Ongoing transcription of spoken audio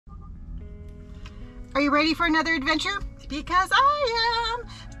Are you ready for another adventure? Because I am.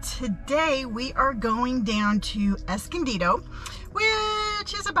 Today we are going down to Escondido,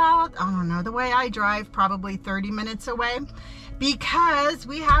 which is about, I don't know, the way I drive, probably 30 minutes away, because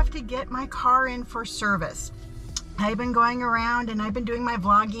we have to get my car in for service. I've been going around and I've been doing my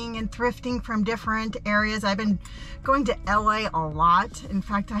vlogging and thrifting from different areas. I've been going to LA a lot. In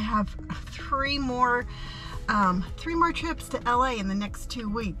fact, I have three more trips to LA in the next 2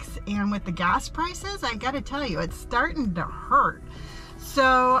 weeks. And with the gas prices, I gotta tell you, it's starting to hurt.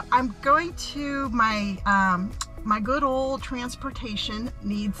 So I'm going to my good old transportation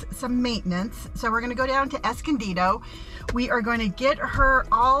needs some maintenance. So we're going to go down to Escondido. We are going to get her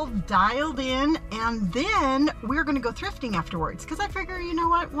all dialed in, and then we're going to go thrifting afterwards. Because I figure, you know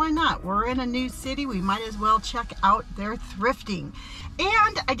what, why not? We're in a new city. We might as well check out their thrifting.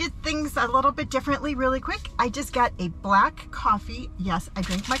 And I did things a little bit differently really quick. I just got a black coffee. Yes, I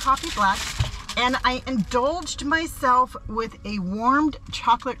drink my coffee black. And I indulged myself with a warmed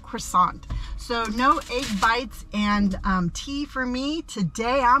chocolate croissant. So no egg bites and tea for me.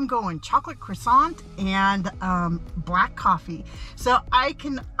 Today I'm going chocolate croissant and black coffee. So I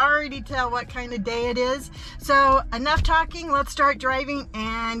can already tell what kind of day it is. So enough talking, let's start driving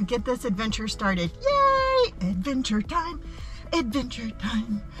and get this adventure started. Yay! Adventure time, adventure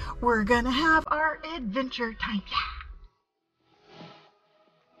time. We're gonna have our adventure time, yeah!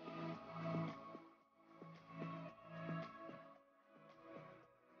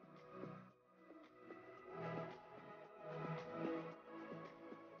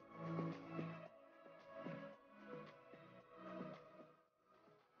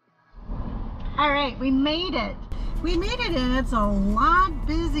 All right, we made it. We made it, and it's a lot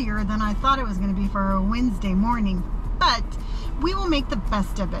busier than I thought it was going to be for a Wednesday morning, but we will make the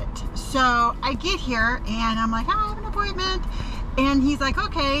best of it. So I get here and I'm like, I have an appointment, and he's like,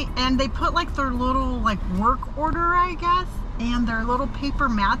 okay. And they put like their little like work order, I guess, and their little paper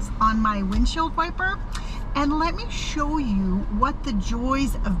mats on my windshield wiper. And let me show you what the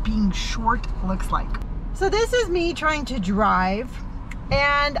joys of being short looks like. So this is me trying to drive.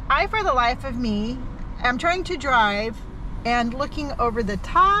 And I, for the life of me, am trying to drive and looking over the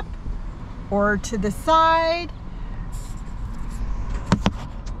top or to the side.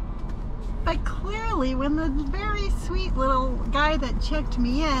 But clearly, when the very sweet little guy that checked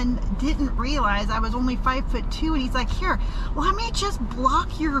me in didn't realize I was only 5'2", and he's like, here, let me just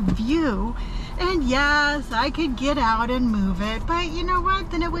block your view. And yes, I could get out and move it, but you know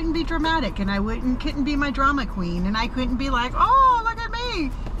what? Then it wouldn't be dramatic, and I couldn't be my drama queen, and I couldn't be like, oh, look at me.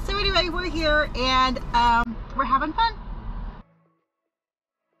 So anyway, we're here, and we're having fun.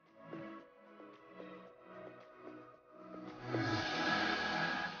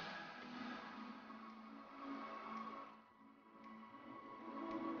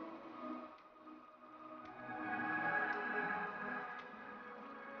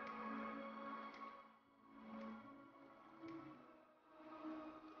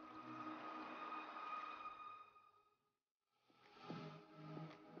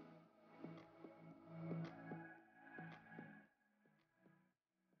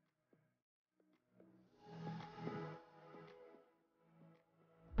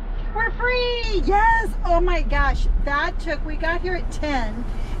 We're free! Yes! Oh my gosh, we got here at 10.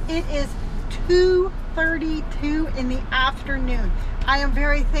 It is 2:32 in the afternoon. I am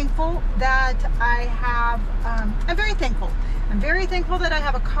very thankful that I have, I'm very thankful. I'm very thankful that I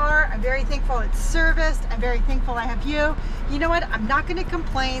have a car. I'm very thankful it's serviced. I'm very thankful I have you. You know what? I'm not gonna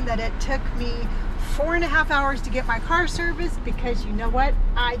complain that it took me 4.5 hours to get my car serviced, because you know what?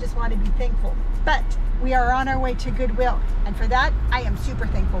 I just want to be thankful. But we are on our way to Goodwill, and for that, I am super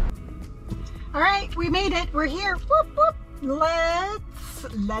thankful. All right, we made it. We're here. Whoop, whoop.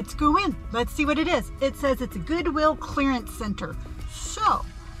 Let's go in. Let's see what it is. It says it's a Goodwill Clearance Center. So,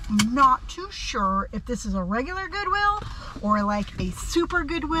 I'm not too sure if this is a regular Goodwill or like a super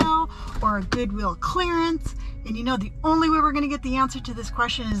Goodwill or a Goodwill clearance. And you know, the only way we're going to get the answer to this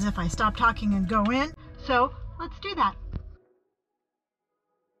question is if I stop talking and go in. So, let's do that.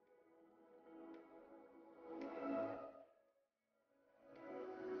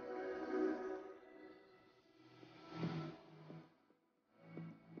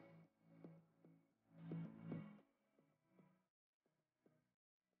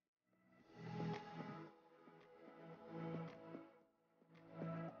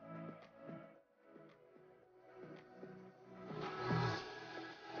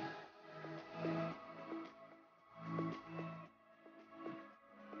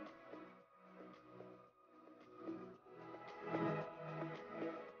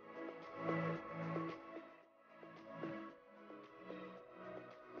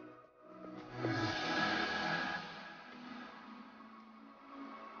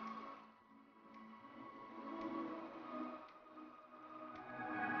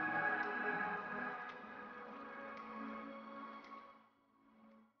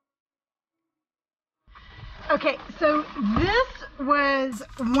 Okay, so this was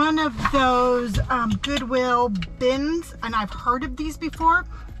one of those Goodwill bins, and I've heard of these before.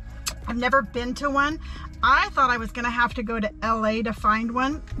 I've never been to one. I thought I was gonna have to go to LA to find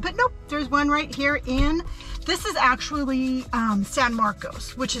one, but nope, there's one right here this is actually San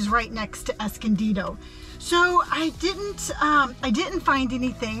Marcos, which is right next to Escondido. So I didn't find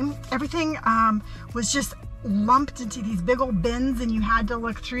anything. Everything was just lumped into these big old bins and you had to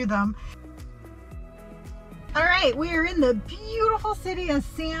look through them. All right, we are in the beautiful city of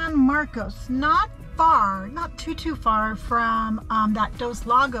San Marcos, not too far from that Dos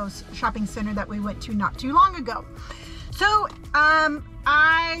Lagos shopping center that we went to not too long ago. So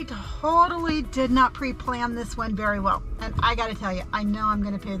I totally did not pre-plan this one very well, and I gotta tell you, I know I'm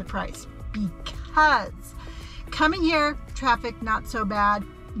gonna pay the price, because coming here, traffic not so bad.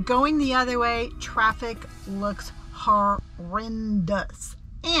 Going the other way, traffic looks horrendous,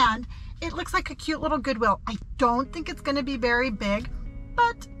 and it looks like a cute little Goodwill. I don't think it's going to be very big,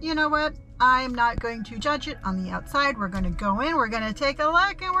 but you know what? I'm not going to judge it on the outside. We're going to go in, we're going to take a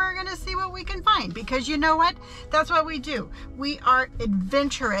look, and we're going to see what we can find, because you know what? That's what we do. We are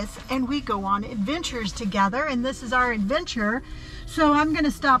adventurous, and we go on adventures together, and this is our adventure. So I'm going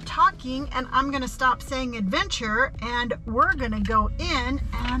to stop talking, and I'm going to stop saying adventure, and we're going to go in,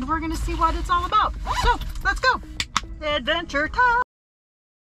 and we're going to see what it's all about. So let's go. Adventure time.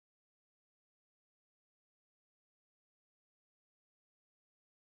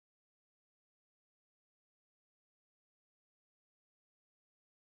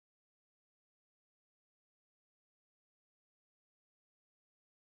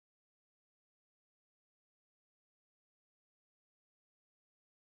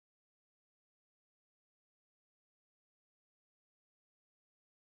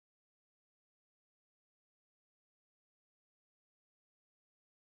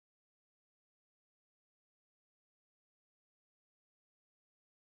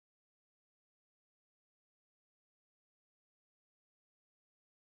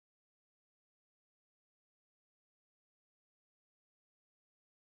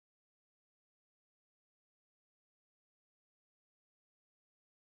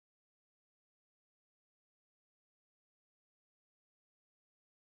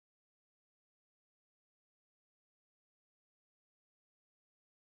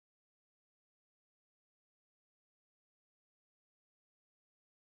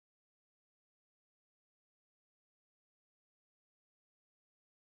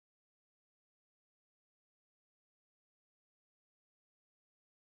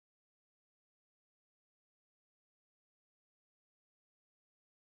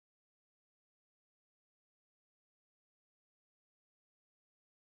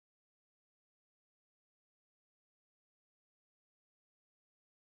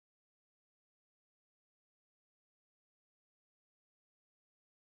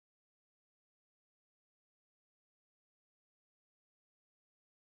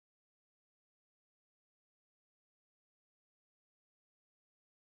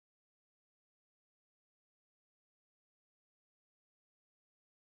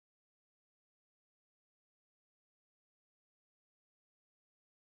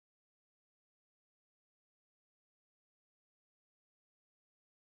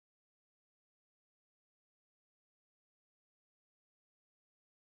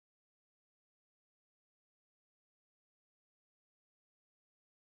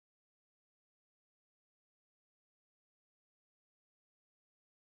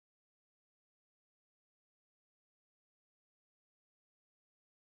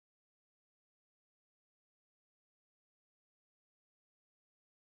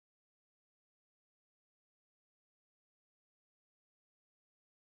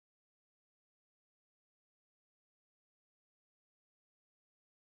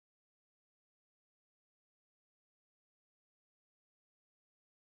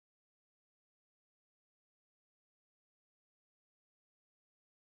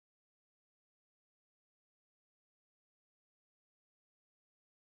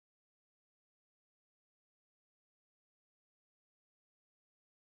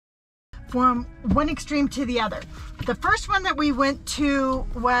 From one extreme to the other. The first one that we went to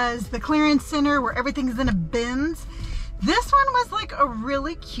was the clearance center where everything's in a bins. This one was like a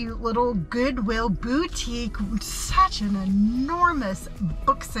really cute little Goodwill boutique, such an enormous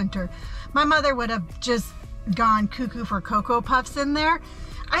book center. My mother would have just gone cuckoo for Cocoa Puffs in there.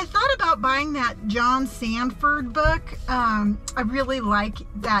 I thought about buying that John Sanford book. I really like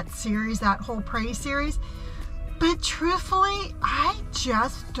that series, that whole Prey series. But truthfully, I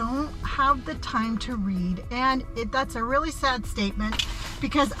just don't have the time to read, and that's a really sad statement.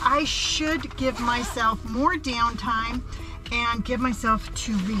 because I should give myself more downtime and give myself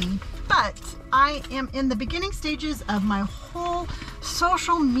to read. But I am in the beginning stages of my whole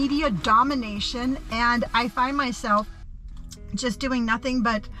social media domination, and I find myself just doing nothing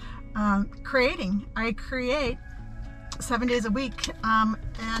but creating. I create 7 days a week,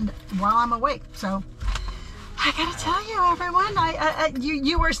 and while I'm awake. So I gotta tell you, everyone,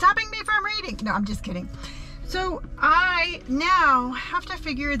 you were stopping me from reading. No, I'm just kidding. So I now have to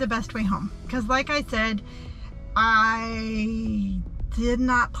figure the best way home, because like I said, I did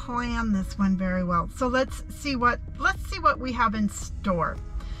not plan this one very well. So let's see what we have in store.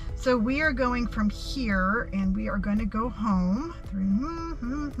 So we are going from here, and we are going to go home.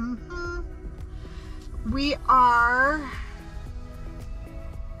 We are,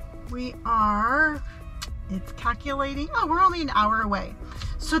 it's calculating. Oh, we're only an hour away.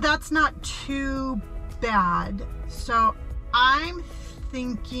 So that's not too bad. So I'm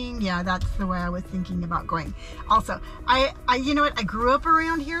thinking, yeah, that's the way I was thinking about going. Also, I you know what, I grew up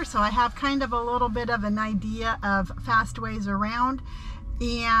around here, so I have kind of a little bit of an idea of fast ways around,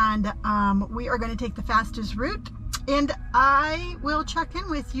 and we are going to take the fastest route, and I will check in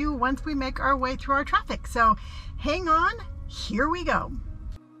with you once we make our way through our traffic. So hang on, here we go.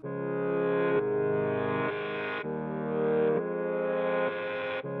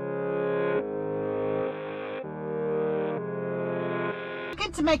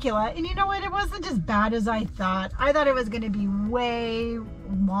 Temecula, and you know what, it wasn't as bad as I thought. I thought it was going to be way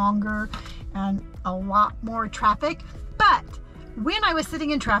longer and a lot more traffic, but when I was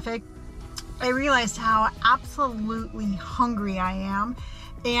sitting in traffic, I realized how absolutely hungry I am,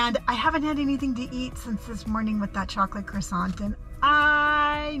 and I haven't had anything to eat since this morning with that chocolate croissant. And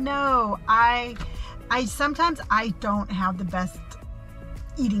I know I sometimes I don't have the best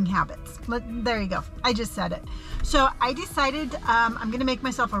eating habits. There you go, I just said it. So I decided I'm gonna make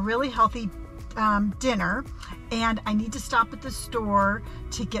myself a really healthy dinner, and I need to stop at the store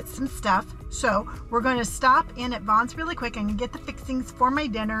to get some stuff. So we're going to stop in at Vaughn's really quick. I'm gonna get the fixings for my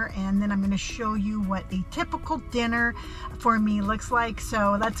dinner, and then I'm going to show you what a typical dinner for me looks like.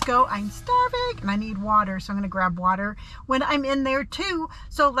 So let's go. I'm starving and I need water, so I'm going to grab water when I'm in there too.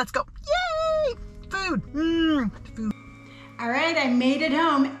 So let's go. Yay! Food. Food. All right, I made it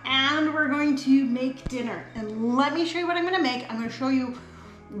home, and we're going to make dinner. And let me show you what I'm going to make. I'm going to show you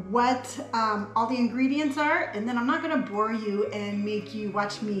what all the ingredients are, and then I'm not going to bore you and make you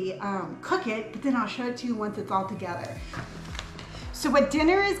watch me cook it, but then I'll show it to you once it's all together. So what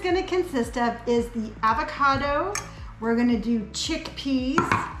dinner is going to consist of is the avocado. We're going to do chickpeas.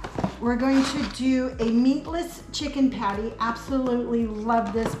 We're going to do a meatless chicken patty. Absolutely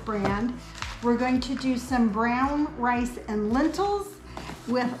love this brand. We're going to do some brown rice and lentils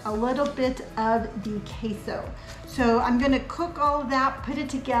with a little bit of the queso. So I'm going to cook all of that, put it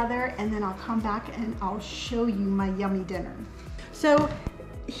together, and then I'll come back and I'll show you my yummy dinner. So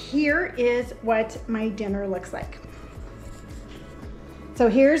here is what my dinner looks like. So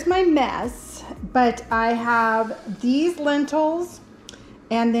here's my mess, but I have these lentils,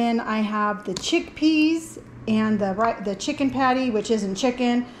 and then I have the chickpeas and the chicken patty, which isn't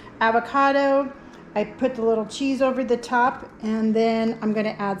chicken, avocado. I put the little cheese over the top, and then I'm going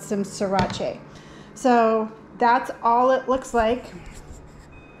to add some sriracha. So that's all it looks like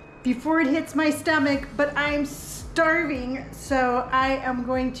before it hits my stomach, but I'm starving, so I am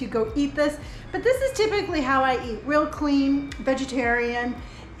going to go eat this. But this is typically how I eat, real clean, vegetarian,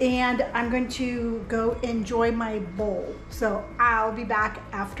 and I'm going to go enjoy my bowl. So I'll be back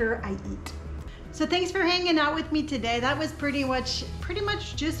after I eat. So thanks for hanging out with me today. That was pretty much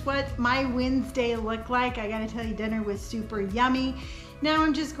just what my Wednesday looked like. I gotta tell you, dinner was super yummy. Now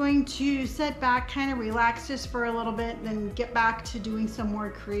I'm just going to sit back, kind of relax just for a little bit, then get back to doing some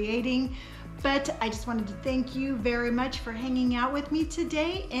more creating. But I just wanted to thank you very much for hanging out with me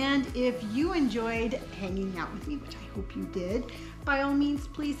today. And if you enjoyed hanging out with me, which I hope you did, by all means,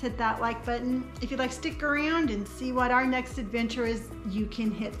 please hit that like button. If you'd like to stick around and see what our next adventure is, you can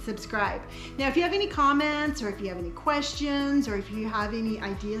hit subscribe. Now, if you have any comments, or if you have any questions, or if you have any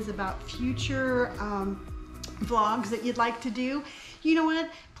ideas about future vlogs that you'd like to do, you know what?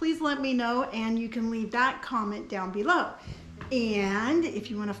 Please let me know, and you can leave that comment down below. And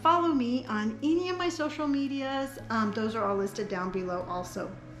if you want to follow me on any of my social medias, those are all listed down below also.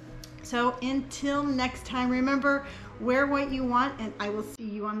 So until next time, remember, wear what you want, and I will see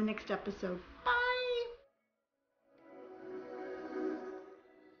you on the next episode. Bye.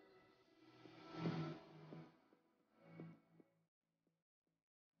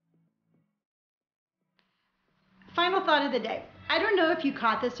 Final thought of the day. I don't know if you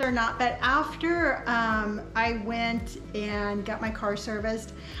caught this or not, but after I went and got my car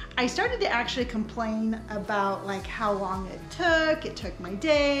serviced, I started to actually complain about like how long it took. It took my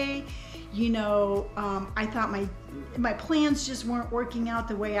day. You know, I thought my plans just weren't working out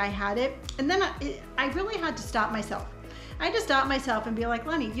the way I had it. And then I really had to stop myself. I had to stop myself and be like,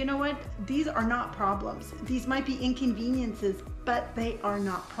 Lenny, you know what? These are not problems. These might be inconveniences, but they are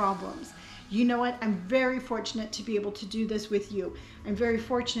not problems. You know what? I'm very fortunate to be able to do this with you. I'm very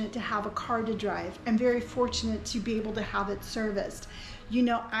fortunate to have a car to drive. I'm very fortunate to be able to have it serviced. You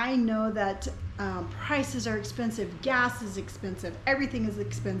know, I know that prices are expensive, gas is expensive, everything is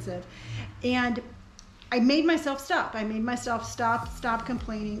expensive. And I made myself stop. I made myself stop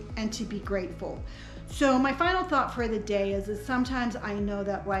complaining and to be grateful. So my final thought for the day is that sometimes I know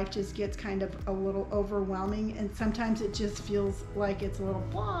that life just gets kind of a little overwhelming, and sometimes it just feels like it's a little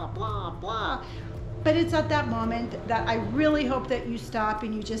blah, blah, blah. But it's at that moment that I really hope that you stop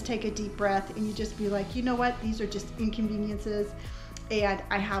and you just take a deep breath and you just be like, you know what, these are just inconveniences and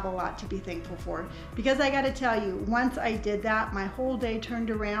I have a lot to be thankful for. Because I gotta tell you, once I did that, my whole day turned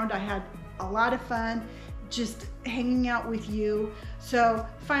around. I had a lot of fun just hanging out with you. So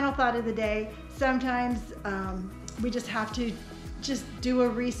final thought of the day, sometimes we just have to just do a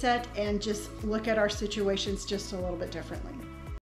reset and just look at our situations just a little bit differently.